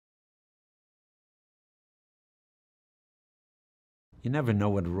You never know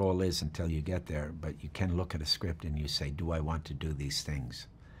what a role is until you get there, but you can look at a script and you say, do I want to do these things?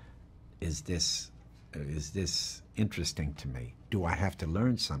 Is this interesting to me? Do I have to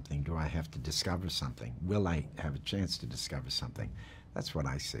learn something? Do I have to discover something? Will I have a chance to discover something? That's what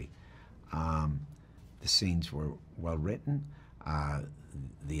I see. The scenes were well written.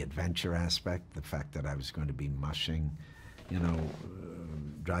 The adventure aspect, the fact that I was going to be mushing,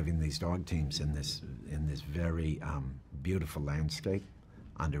 driving these dog teams in this very beautiful landscape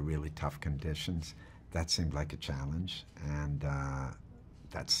under really tough conditions, that seemed like a challenge, and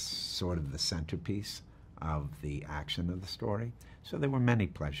that's sort of the centerpiece of the action of the story. So there were many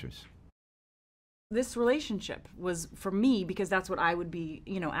pleasures. This relationship was, for me, because that's what I would be,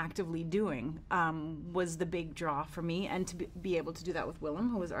 actively doing, was the big draw for me. And to be able to do that with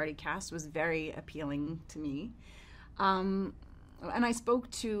Willem, who was already cast, was very appealing to me. And I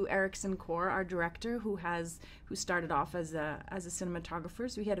spoke to Erickson Core, our director, who started off as a cinematographer.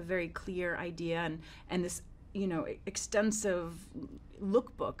 So he had a very clear idea and this, extensive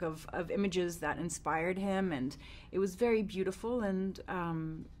lookbook of images that inspired him, and it was very beautiful. And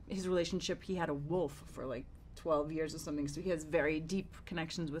his relationship, he had a wolf for like 12 years or something, so he has very deep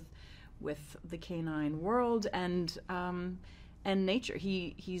connections with the canine world and nature.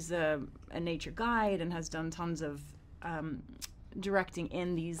 He's a nature guide and has done tons of directing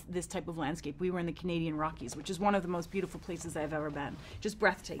in this type of landscape. We were in the Canadian Rockies, which is one of the most beautiful places I've ever been, just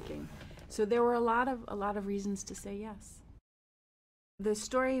breathtaking. So there were a lot of reasons to say yes. The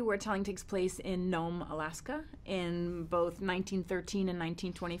story we're telling takes place in Nome, Alaska, in both 1913 and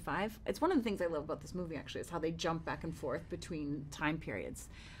 1925. It's one of the things I love about this movie, actually, is how they jump back and forth between time periods.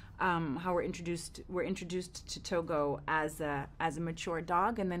 How we're introduced to Togo as a mature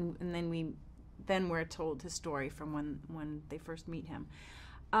dog, and then we're told his story from when they first meet him.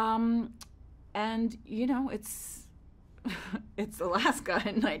 And it's Alaska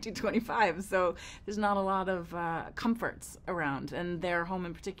in 1925, so there's not a lot of comforts around, and their home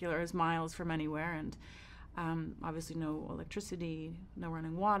in particular is miles from anywhere, and obviously no electricity, no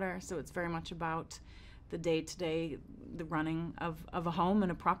running water, so it's very much about the day-to-day, the running of a home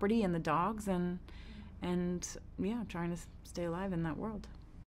and a property and the dogs, and trying to stay alive in that world.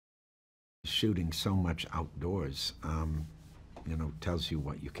 Shooting so much outdoors, tells you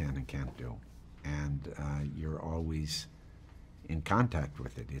what you can and can't do. And you're always in contact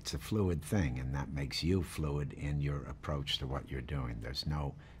with it. It's a fluid thing, and that makes you fluid in your approach to what you're doing. There's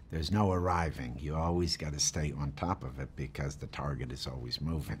no arriving. You always got to stay on top of it because the target is always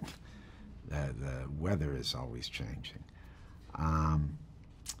moving. The weather is always changing.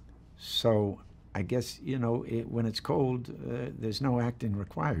 So I guess, when it's cold, there's no acting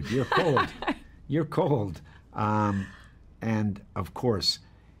required. You're cold. You're cold. And of course,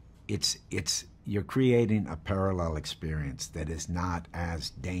 you're creating a parallel experience that is not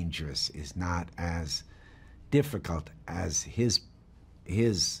as dangerous, is not as difficult as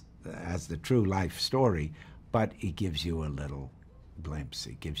as the true life story, but it gives you a little glimpse.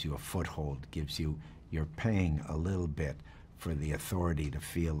 It gives you a foothold, you're paying a little bit for the authority to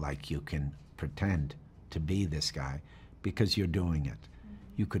feel like you can pretend to be this guy because you're doing it.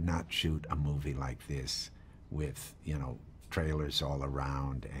 You could not shoot a movie like this with, trailers all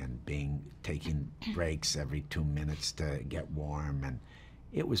around and taking breaks every 2 minutes to get warm, and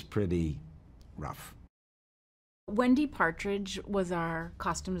it was pretty rough. Wendy Partridge was our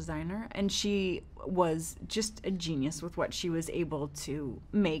costume designer, and she was just a genius with what she was able to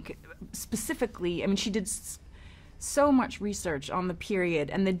make. Specifically, she did so much research on the period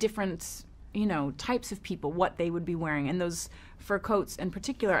and the different types of people, what they would be wearing, and those fur coats in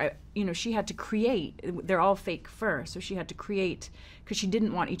particular, she had to create, they're all fake fur, so she had to create, because she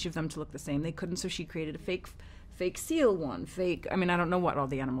didn't want each of them to look the same. They couldn't, so she created a fake seal one, I don't know what all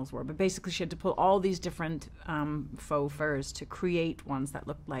the animals were, but basically she had to pull all these different faux furs to create ones that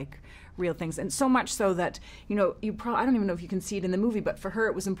looked like real things. And so much so that, I don't even know if you can see it in the movie, but for her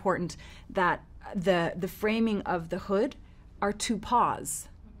it was important that the framing of the hood are two paws,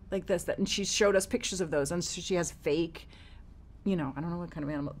 like this, and she showed us pictures of those, and so she has fake, I don't know what kind of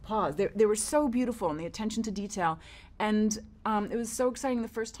animal, paws. They were so beautiful, and the attention to detail, and it was so exciting the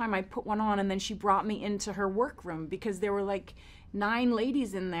first time I put one on, and then she brought me into her workroom, because there were like 9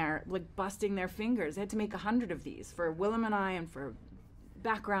 ladies in there, like busting their fingers. They had to make 100 of these for Willem and I, and for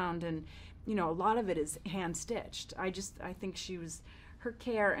background, and a lot of it is hand-stitched. I think her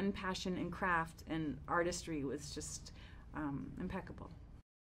care and passion and craft and artistry was just impeccable.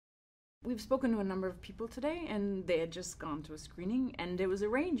 We've spoken to a number of people today, and they had just gone to a screening, and it was a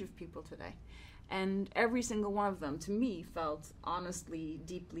range of people today. And every single one of them, to me, felt honestly,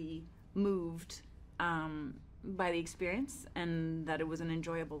 deeply moved by the experience and that it was an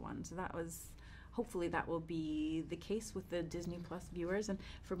enjoyable one. So that was, hopefully that will be the case with the Disney Plus viewers. And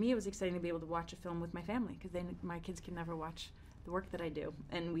for me, it was exciting to be able to watch a film with my family, because my kids can never watch the work that I do,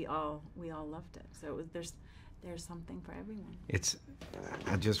 and we all loved it. So it was, there's something for everyone.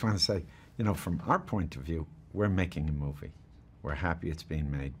 I just want to say, you know, from our point of view, we're making a movie. We're happy it's being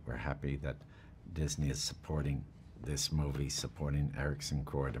made. We're happy that Disney is supporting this movie, supporting Erickson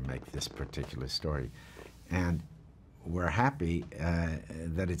Core to make this particular story. And we're happy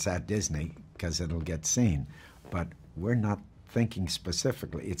that it's at Disney because it'll get seen. But we're not thinking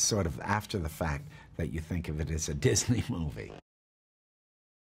specifically. It's sort of after the fact that you think of it as a Disney movie.